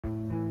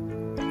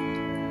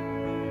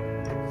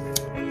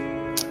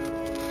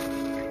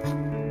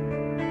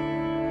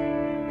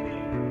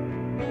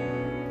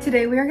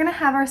today we are gonna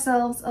have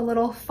ourselves a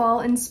little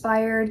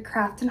fall-inspired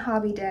craft and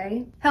hobby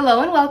day.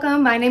 Hello and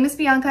welcome, my name is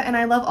Bianca and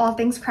I love all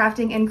things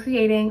crafting and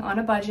creating on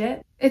a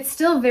budget. It's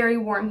still very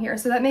warm here,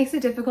 so that makes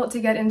it difficult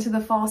to get into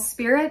the fall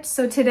spirit.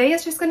 So today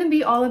is just gonna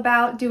be all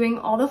about doing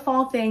all the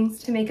fall things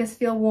to make us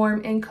feel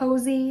warm and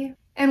cozy.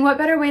 And what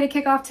better way to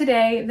kick off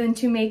today than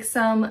to make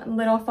some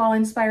little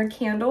fall-inspired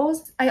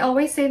candles. I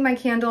always save my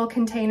candle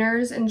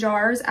containers and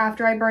jars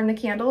after I burn the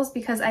candles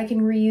because I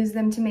can reuse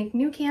them to make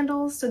new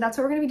candles. So that's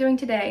what we're gonna be doing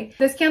today.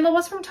 This candle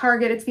was from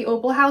Target. It's the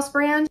Opal House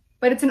brand,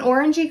 but it's an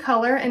orangey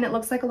color and it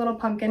looks like a little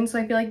pumpkin. So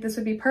I feel like this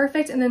would be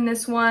perfect. And then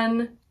this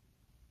one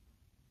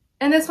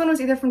was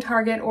either from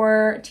Target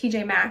or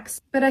TJ Maxx,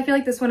 but I feel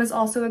like this one is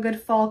also a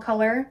good fall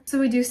color. So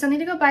we do still need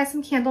to go buy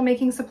some candle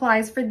making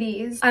supplies for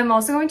these. I'm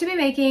also going to be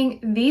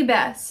making the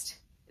best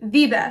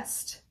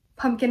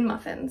pumpkin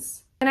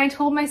muffins. And I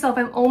told myself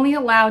I'm only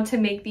allowed to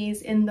make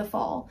these in the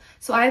fall.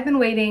 So I've been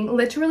waiting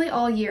literally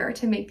all year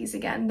to make these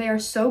again. They are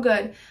so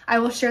good. I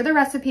will share the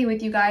recipe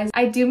with you guys.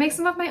 I do make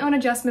some of my own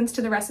adjustments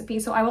to the recipe,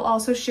 so I will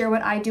also share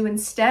what I do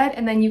instead,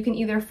 and then you can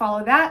either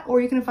follow that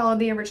or you can follow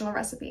the original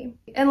recipe.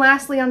 And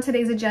lastly, on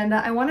today's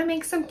agenda, I want to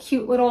make some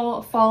cute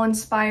little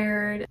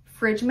fall-inspired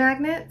fridge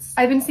magnets.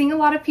 I've been seeing a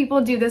lot of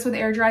people do this with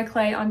air dry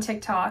clay on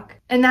TikTok,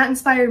 and that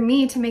inspired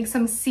me to make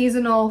some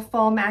seasonal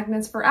fall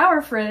magnets for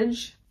our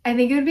fridge. I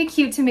think it would be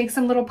cute to make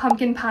some little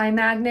pumpkin pie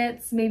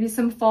magnets, maybe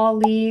some fall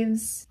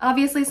leaves,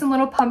 obviously some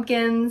little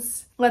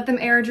pumpkins, let them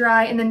air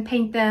dry and then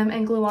paint them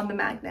and glue on the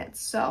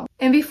magnets.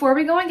 And before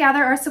we go and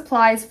gather our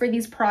supplies for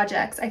these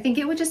projects, I think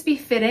it would just be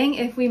fitting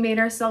if we made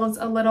ourselves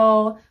a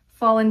little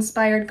fall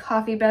inspired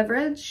coffee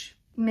beverage,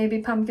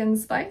 maybe pumpkin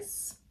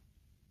spice.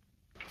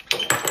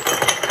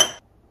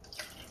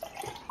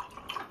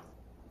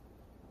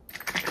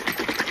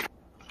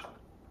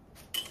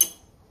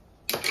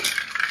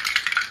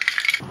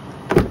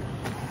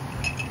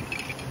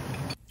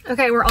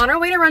 Okay, we're on our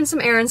way to run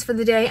some errands for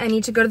the day. I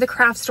need to go to the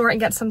craft store and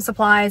get some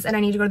supplies, and I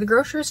need to go to the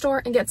grocery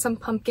store and get some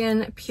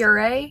pumpkin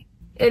puree.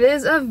 It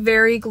is a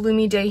very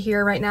gloomy day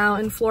here right now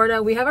in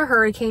Florida. We have a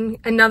hurricane,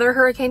 another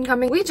hurricane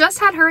coming. We just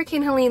had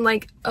Hurricane Helene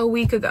like a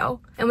week ago,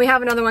 and we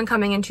have another one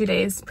coming in 2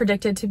 days,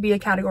 predicted to be a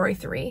Category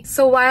 3.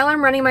 So while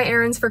I'm running my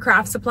errands for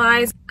craft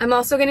supplies, I'm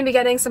also going to be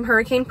getting some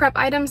hurricane prep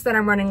items that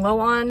I'm running low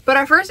on. But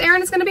our first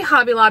errand is going to be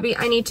Hobby Lobby.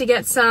 I need to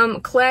get some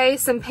clay,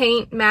 some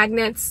paint,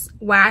 magnets,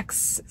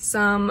 wax,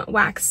 some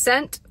wax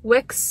scent,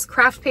 wicks,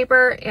 craft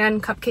paper,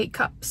 and cupcake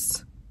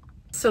cups.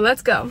 So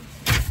let's go.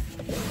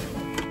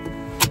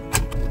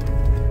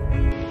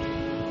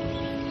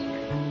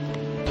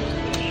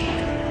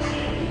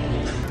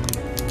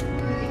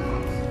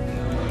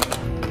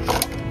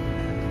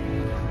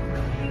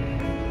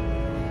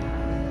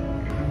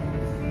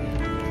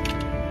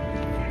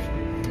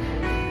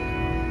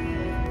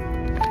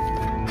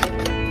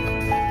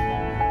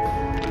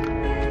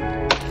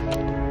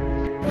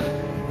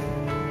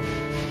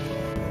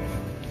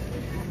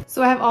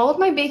 So I have all of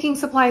my baking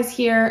supplies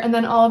here and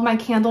then all of my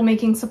candle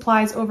making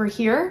supplies over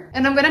here.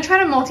 And I'm gonna try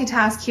to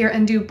multitask here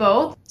and do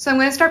both. So I'm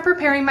gonna start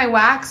preparing my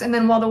wax, and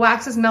then while the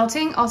wax is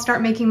melting, I'll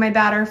start making my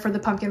batter for the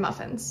pumpkin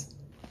muffins.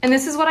 And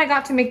this is what I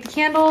got to make the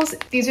candles.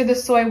 These are the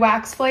soy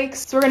wax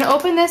flakes. So we're gonna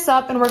open this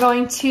up and we're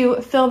going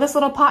to fill this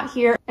little pot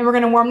here, and we're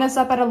gonna warm this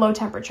up at a low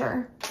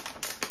temperature.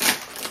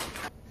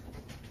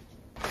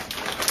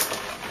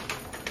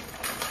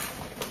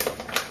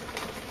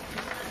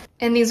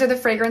 And these are the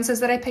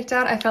fragrances that I picked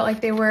out. I felt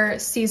like they were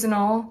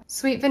seasonal.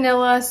 Sweet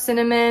vanilla,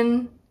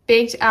 cinnamon,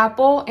 baked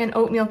apple, and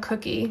oatmeal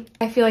cookie.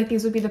 I feel like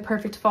these would be the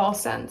perfect fall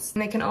scents.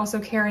 And they can also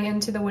carry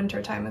into the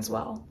winter time as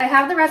well. I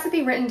have the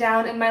recipe written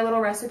down in my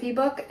little recipe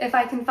book. If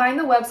I can find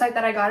the website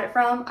that I got it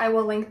from, I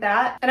will link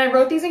that. And I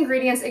wrote these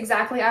ingredients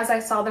exactly as I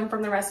saw them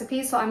from the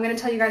recipe, so I'm gonna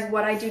tell you guys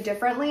what I do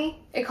differently.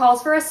 It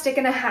calls for 1.5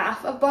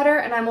 sticks of butter,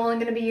 and I'm only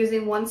gonna be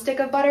using 1 stick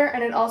of butter,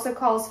 and it also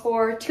calls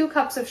for 2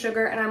 cups of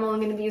sugar, and I'm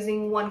only gonna be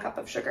using 1 cup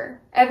of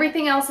sugar.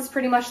 Everything else is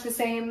pretty much the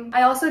same.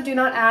 I also do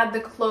not add the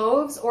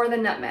cloves or the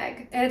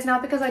nutmeg, and it's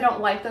not because I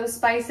don't like those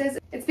spices,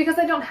 it's because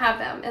I don't have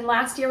them. And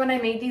last year when I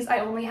made these, I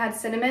only had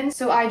cinnamon,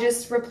 so I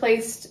just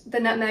replaced the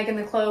nutmeg and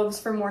the cloves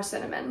for more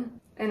cinnamon,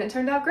 and it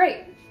turned out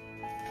great.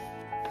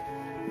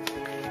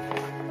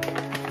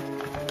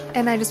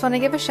 And I just want to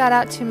give a shout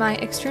out to my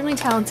extremely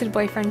talented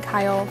boyfriend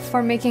Kyle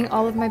for making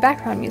all of my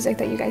background music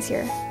that you guys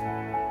hear.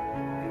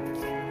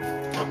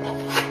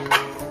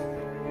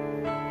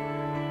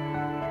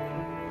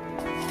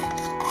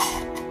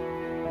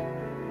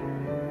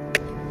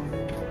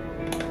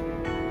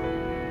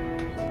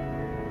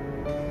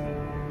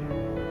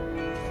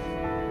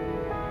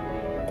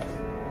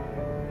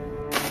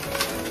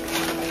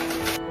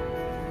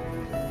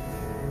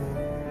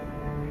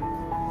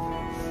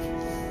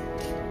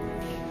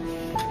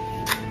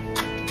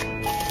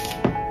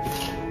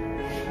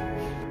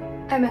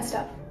 I messed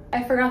up.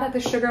 I forgot that the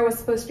sugar was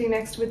supposed to be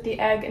mixed with the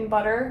egg and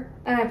butter,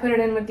 and I put it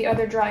in with the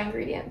other dry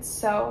ingredients.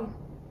 So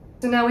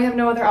now we have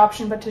no other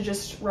option but to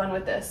just run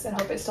with this and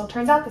hope it still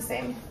turns out the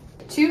same.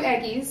 2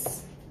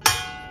 eggies.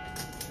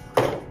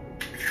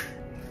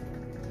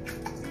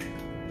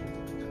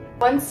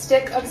 1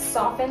 stick of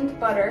softened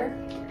butter,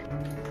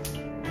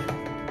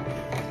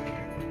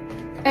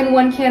 and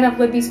 1 can of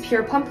Libby's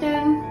Pure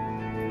Pumpkin.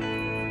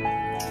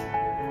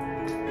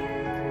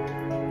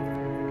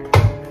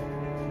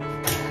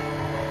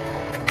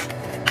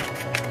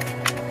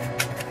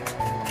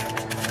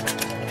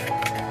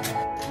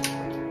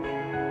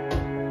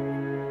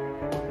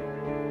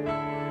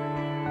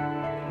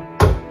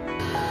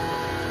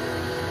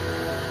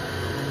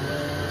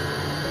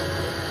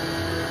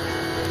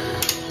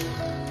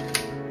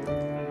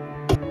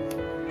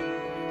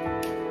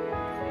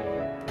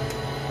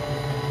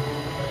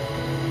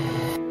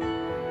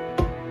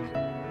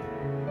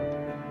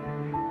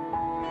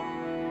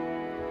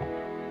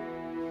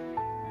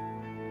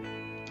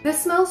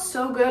 This smells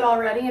so good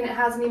already, and it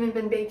hasn't even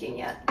been baking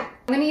yet. I'm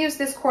gonna use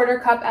this 1/4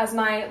 cup as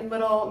my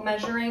little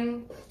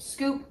measuring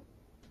scoop.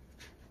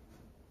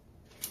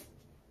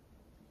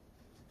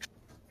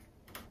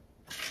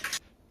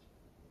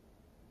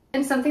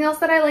 And something else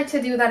that I like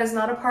to do that is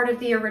not a part of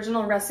the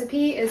original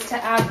recipe is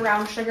to add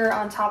brown sugar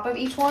on top of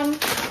each one.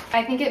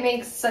 I think it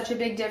makes such a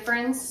big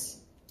difference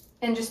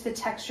in just the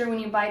texture when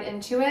you bite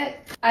into it.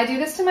 I do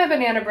this to my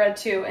banana bread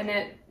too, and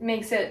it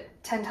makes it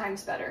 10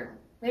 times better.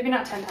 Maybe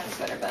not 10 times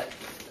better, but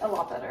a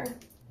lot better.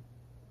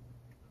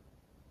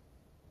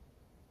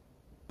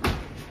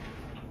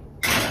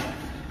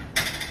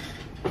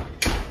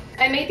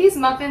 I made these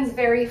muffins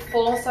very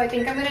full, so I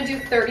think I'm gonna do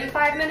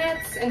 35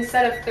 minutes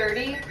instead of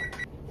 30.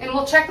 And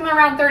we'll check them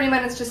around 30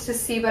 minutes just to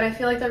see, but I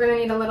feel like they're gonna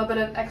need a little bit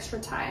of extra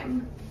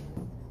time.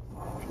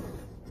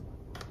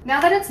 Now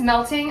that it's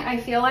melting, I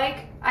feel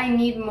like I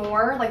need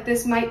more. Like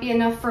this might be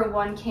enough for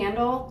 1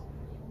 candle,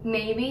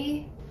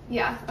 maybe.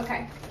 Yeah,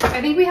 okay.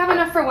 I think we have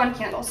enough for 1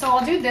 candle. So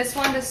I'll do this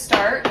one to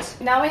start.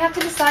 Now we have to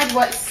decide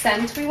what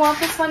scent we want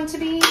this one to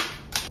be.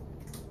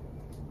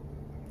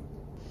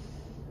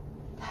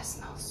 That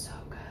smells so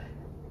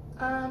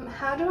good.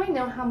 How do I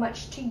know how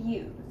much to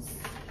use?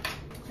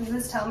 Does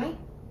this tell me?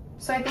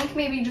 So I think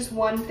maybe just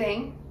 1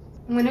 thing.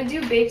 I'm gonna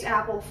do baked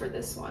apple for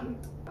this one.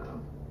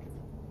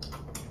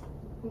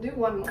 We'll do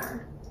 1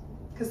 more,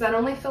 because that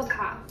only filled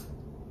half.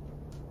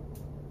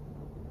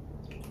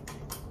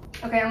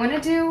 Okay, I'm gonna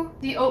do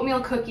the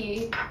oatmeal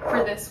cookie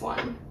for this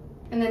one.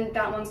 And then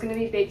that one's gonna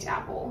be baked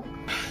apple.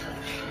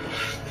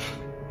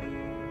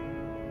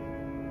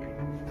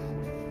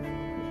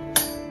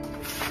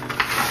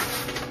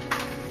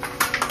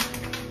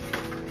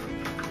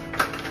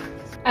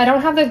 I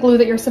don't have the glue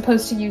that you're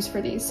supposed to use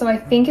for these, so I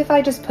think if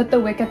I just put the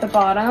wick at the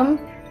bottom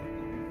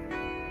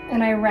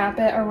and I wrap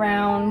it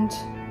around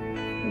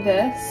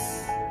this,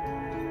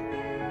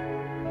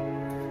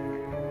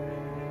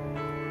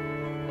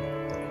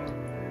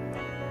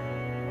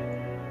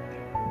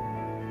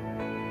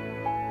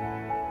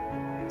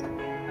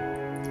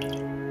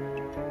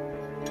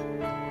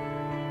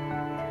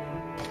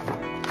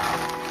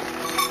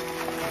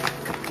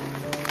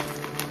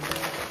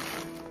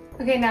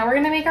 okay, now we're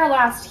gonna make our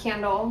last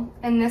candle.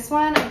 And this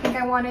one, I think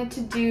I wanted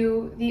to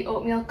do the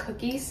oatmeal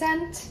cookie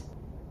scent.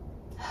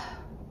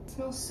 It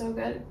smells so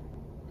good.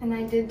 And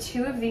I did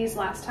 2 of these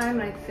last time,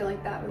 and I feel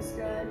like that was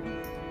good.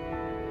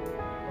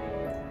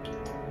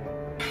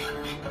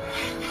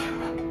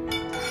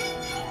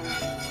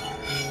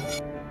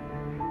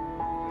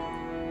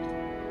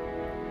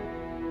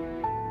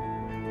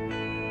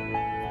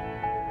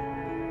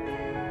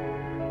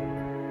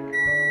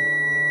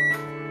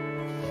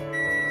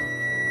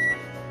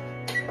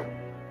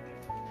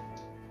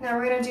 Now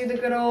we're gonna do the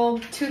good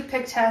old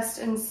toothpick test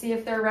and see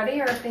if they're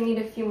ready or if they need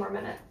a few more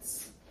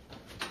minutes.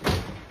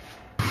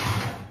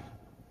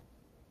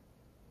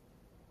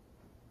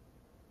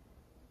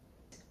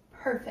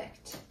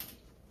 Perfect.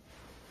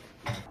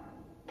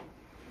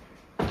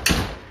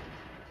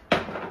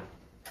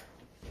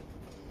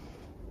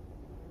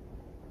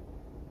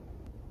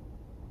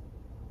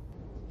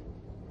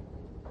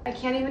 I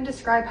can't even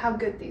describe how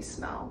good these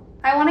smell.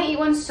 I want to eat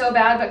one so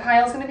bad, but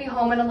Kyle's gonna be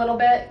home in a little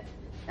bit,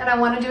 and I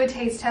want to do a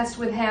taste test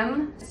with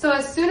him. So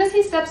as soon as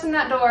he steps in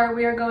that door,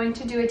 we are going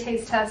to do a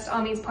taste test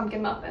on these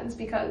pumpkin muffins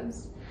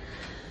because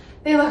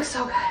they look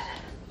so good.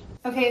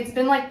 Okay, it's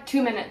been like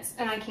 2 minutes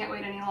and I can't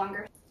wait any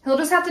longer. He'll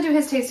just have to do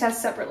his taste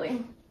test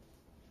separately.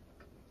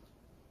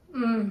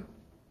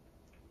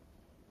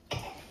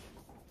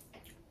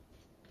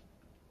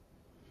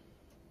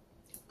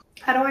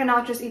 How do I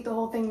not just eat the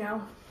whole thing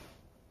now?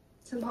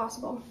 It's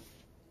impossible.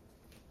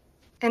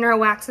 And our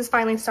wax is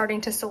finally starting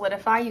to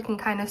solidify. You can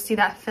kind of see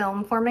that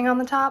film forming on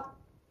the top.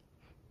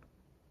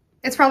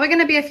 It's probably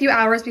gonna be a few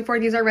hours before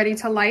these are ready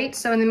to light.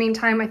 So in the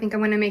meantime, I think I'm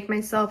gonna make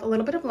myself a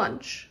little bit of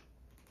lunch.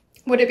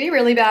 Would it be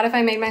really bad if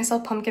I made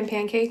myself pumpkin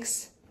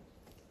pancakes?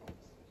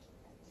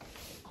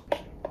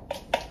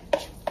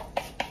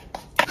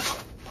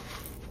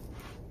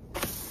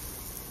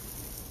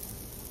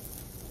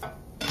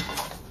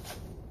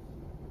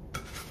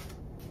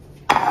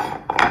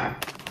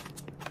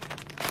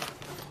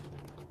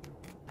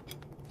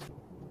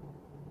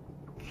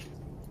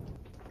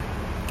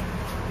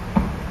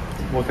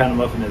 What kind of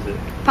muffin is it?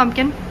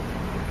 Pumpkin.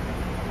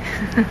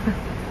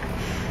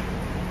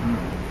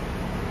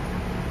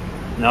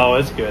 No,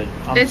 it's good.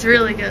 It's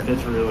really good.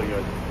 It's really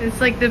good.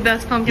 It's like the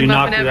best pumpkin you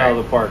muffin ever. You knocked it out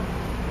of the park.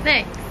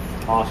 Thanks.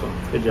 Awesome.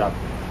 Good job.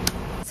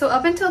 So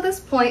up until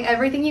this point,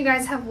 everything you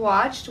guys have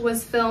watched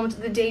was filmed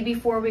the day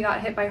before we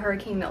got hit by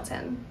Hurricane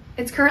Milton.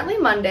 It's currently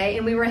Monday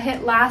and we were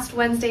hit last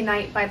Wednesday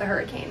night by the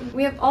hurricane.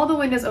 We have all the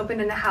windows open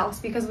in the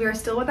house because we are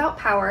still without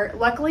power.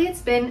 Luckily,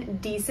 it's been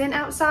decent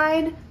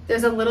outside.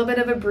 There's a little bit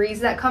of a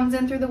breeze that comes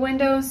in through the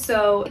windows,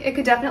 so it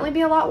could definitely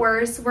be a lot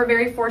worse. We're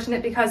very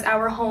fortunate because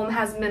our home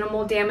has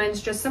minimal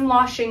damage, just some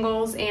lost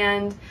shingles,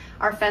 and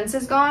our fence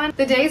is gone.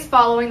 The days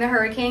following the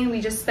hurricane,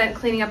 we just spent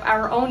cleaning up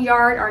our own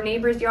yard, our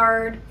neighbor's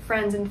yard,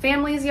 friends and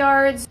family's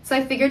yards. So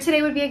I figured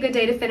today would be a good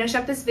day to finish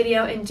up this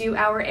video and do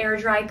our air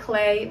dry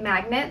clay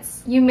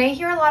magnets. You may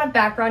hear a lot of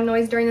background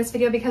noise during this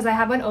video because I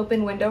have an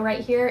open window right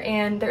here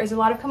and there is a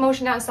lot of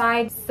commotion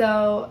outside,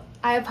 so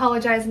I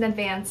apologize in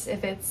advance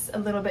if it's a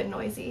little bit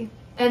noisy.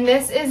 And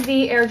this is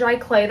the air dry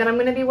clay that I'm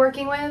going to be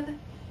working with.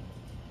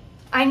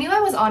 I knew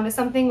I was onto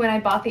something when I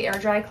bought the air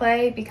dry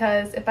clay,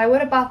 because if I would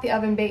have bought the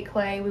oven baked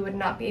clay, we would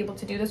not be able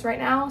to do this right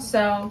now.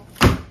 So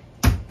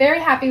very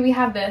happy we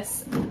have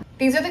this.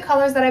 These are the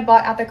colors that I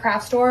bought at the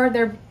craft store.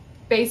 They're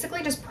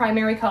basically just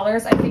primary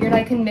colors. I figured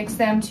I can mix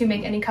them to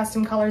make any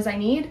custom colors I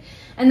need.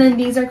 And then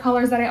these are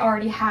colors that I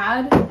already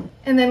had.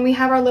 And then we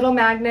have our little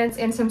magnets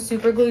and some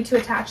super glue to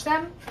attach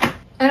them.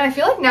 And I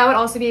feel like now would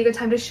also be a good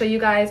time to show you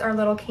guys our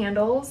little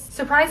candles.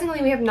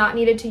 Surprisingly, we have not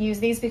needed to use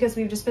these because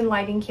we've just been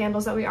lighting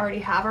candles that we already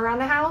have around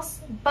the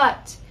house.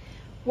 But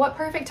what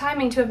perfect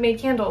timing to have made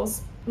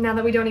candles now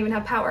that we don't even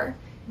have power.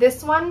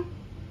 This one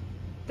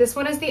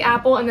is the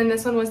apple, and then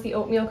this one was the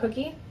oatmeal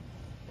cookie.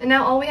 And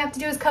now all we have to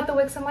do is cut the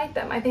wicks and light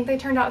them. I think they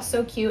turned out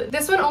so cute.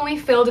 This one only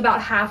filled about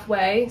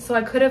halfway, so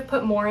I could have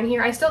put more in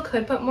here. I still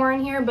could put more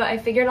in here, but I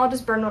figured I'll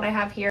just burn what I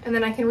have here and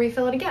then I can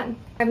refill it again.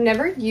 I've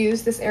never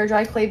used this air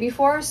dry clay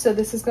before, so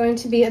this is going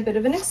to be a bit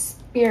of an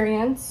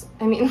experience.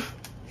 I mean,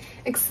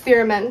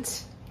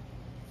 experiment.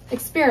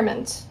 Experience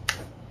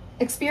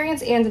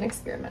and an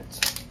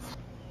experiment.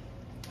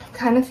 I'm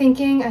kind of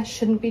thinking I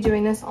shouldn't be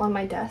doing this on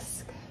my desk.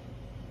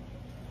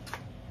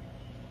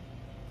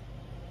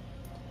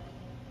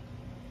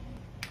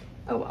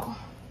 Oh well.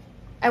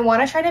 I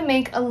want to try to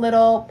make a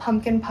little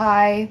pumpkin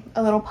pie,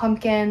 a little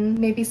pumpkin,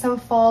 maybe some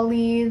fall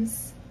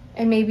leaves,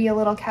 and maybe a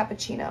little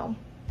cappuccino.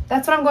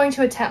 That's what I'm going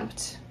to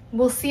attempt.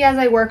 We'll see as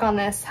I work on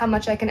this how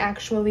much I can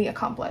actually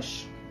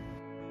accomplish.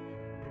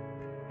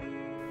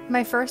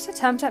 My first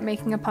attempt at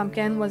making a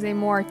pumpkin was a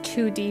more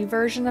 2D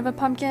version of a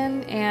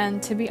pumpkin,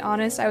 and to be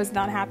honest, I was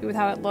not happy with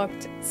how it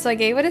looked. So I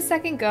gave it a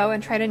second go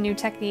and tried a new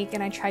technique,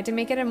 and I tried to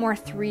make it a more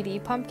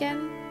 3D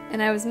pumpkin, and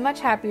I was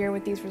much happier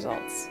with these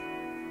results.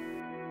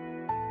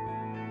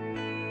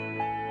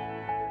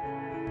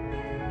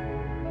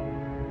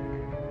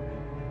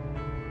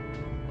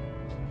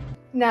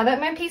 Now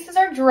that my pieces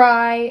are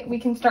dry, we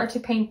can start to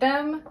paint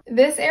them.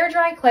 This air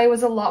dry clay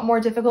was a lot more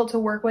difficult to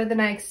work with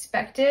than I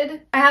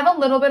expected. I have a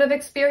little bit of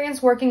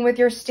experience working with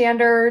your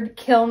standard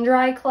kiln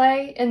dry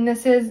clay, and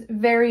this is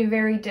very,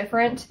 very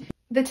different.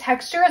 The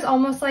texture is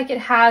almost like it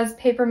has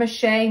paper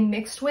mache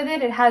mixed with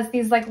it. It has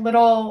these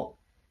little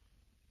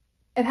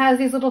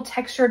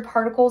textured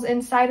particles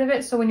inside of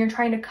it, so when you're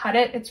trying to cut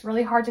it, it's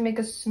really hard to make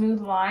a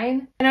smooth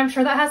line. And I'm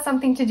sure that has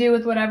something to do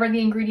with whatever the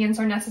ingredients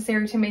are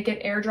necessary to make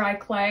it air dry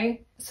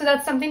clay. So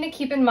that's something to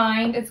keep in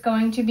mind. It's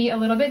going to be a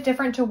little bit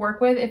different to work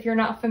with if you're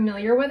not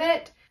familiar with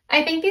it.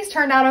 I think these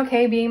turned out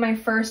okay being my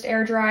first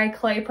air dry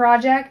clay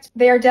project.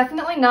 They are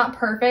definitely not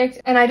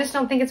perfect, and I just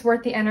don't think it's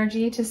worth the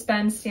energy to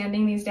spend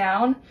sanding these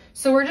down.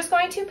 So we're just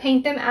going to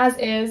paint them as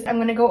is. I'm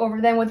going to go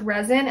over them with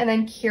resin and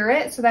then cure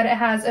it so that it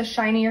has a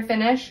shinier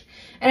finish.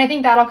 And I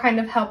think that'll kind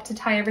of help to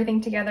tie everything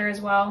together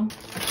as well.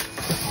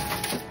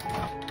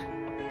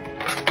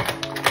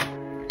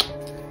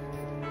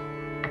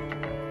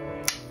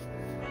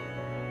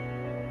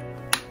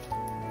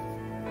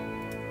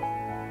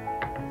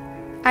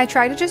 I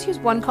tried to just use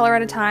one color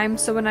at a time,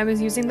 so when I was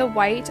using the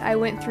white, I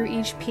went through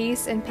each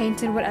piece and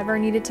painted whatever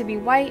needed to be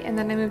white, and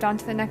then I moved on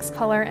to the next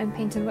color and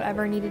painted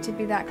whatever needed to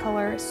be that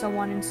color, so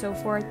on and so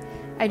forth.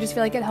 I just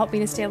feel like it helped me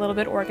to stay a little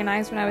bit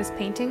organized when I was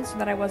painting so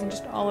that I wasn't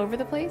just all over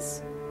the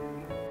place.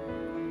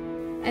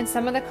 And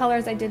some of the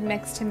colors I did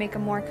mix to make a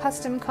more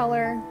custom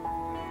color,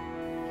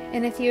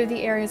 and a few of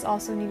the areas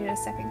also needed a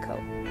second coat.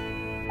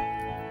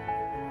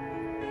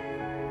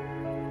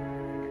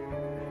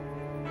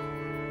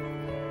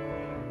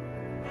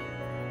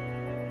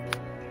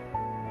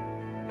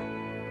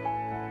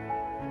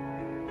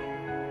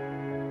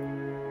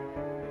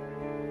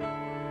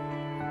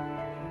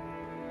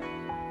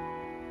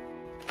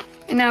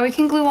 And now we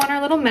can glue on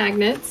our little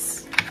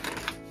magnets.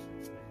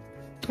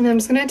 And I'm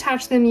just going to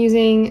attach them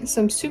using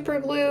some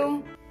super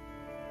glue.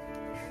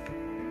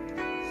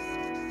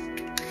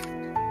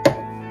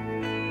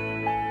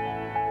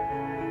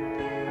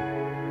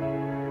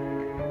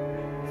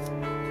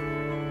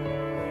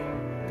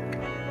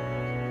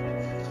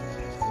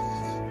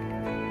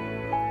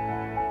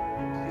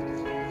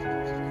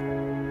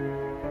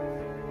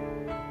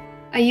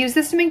 I use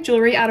this to make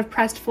jewelry out of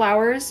pressed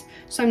flowers,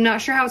 so I'm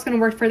not sure how it's going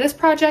to work for this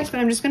project, but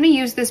I'm just going to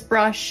use this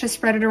brush to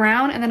spread it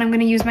around, and then I'm going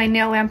to use my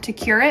nail lamp to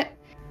cure it.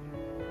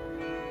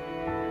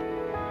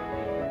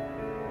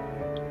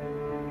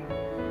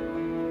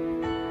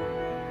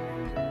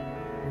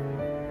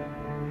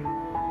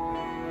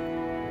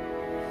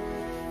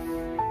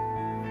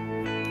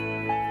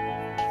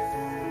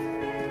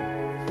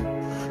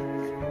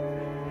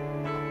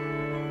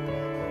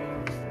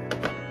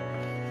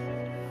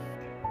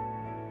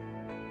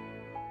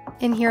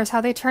 And here's how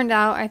they turned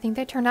out. I think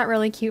they turned out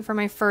really cute for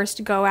my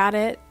first go at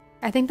it.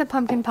 I think the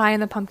pumpkin pie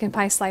and the pumpkin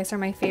pie slice are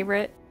my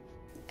favorite.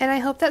 And I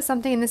hope that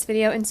something in this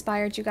video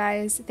inspired you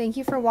guys. Thank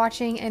you for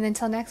watching, and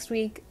until next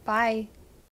week, bye!